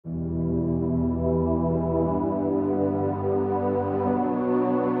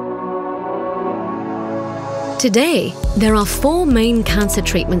Today, there are 4 main cancer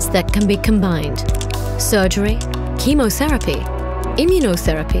treatments that can be combined: surgery, chemotherapy,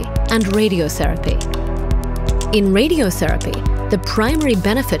 immunotherapy, and radiotherapy. In radiotherapy, the primary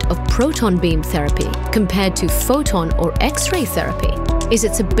benefit of proton beam therapy compared to photon or X-ray therapy is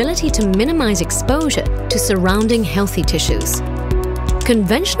its ability to minimize exposure to surrounding healthy tissues.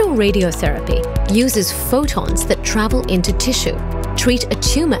 Conventional radiotherapy uses photons that travel into tissue, treat a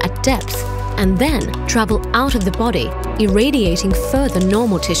tumor at depth, and then travel out of the body, irradiating further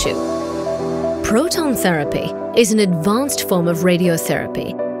normal tissue. Proton therapy is an advanced form of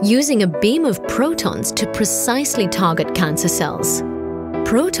radiotherapy, using a beam of protons to precisely target cancer cells.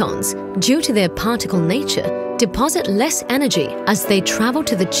 Protons, due to their particle nature, deposit less energy as they travel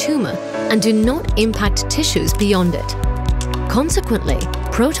to the tumor and do not impact tissues beyond it. Consequently,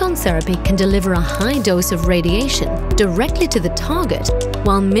 proton therapy can deliver a high dose of radiation directly to the target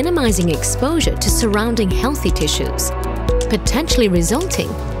while minimizing exposure to surrounding healthy tissues, potentially resulting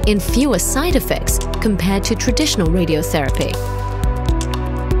in fewer side effects compared to traditional radiotherapy.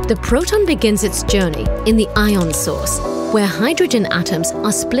 The proton begins its journey in the ion source, where hydrogen atoms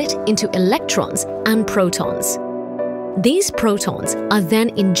are split into electrons and protons. These protons are then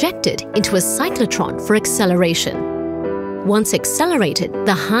injected into a cyclotron for acceleration. Once accelerated,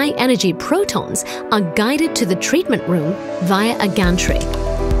 the high-energy protons are guided to the treatment room via a gantry.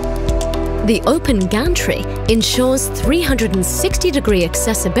 The open gantry ensures 360-degree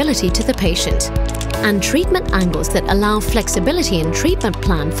accessibility to the patient and treatment angles that allow flexibility in treatment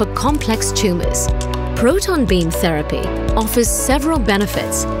plan for complex tumors. Proton beam therapy offers several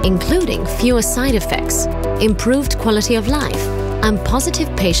benefits, including fewer side effects, improved quality of life, and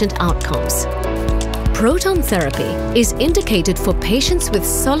positive patient outcomes. Proton therapy is indicated for patients with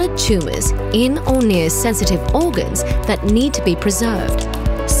solid tumors in or near sensitive organs that need to be preserved,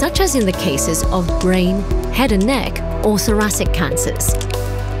 such as in the cases of brain, head and neck, or thoracic cancers.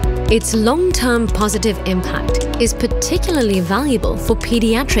 Its long-term positive impact is particularly valuable for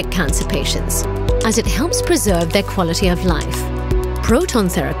pediatric cancer patients, as it helps preserve their quality of life. Proton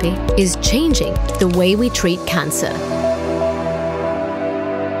therapy is changing the way we treat cancer.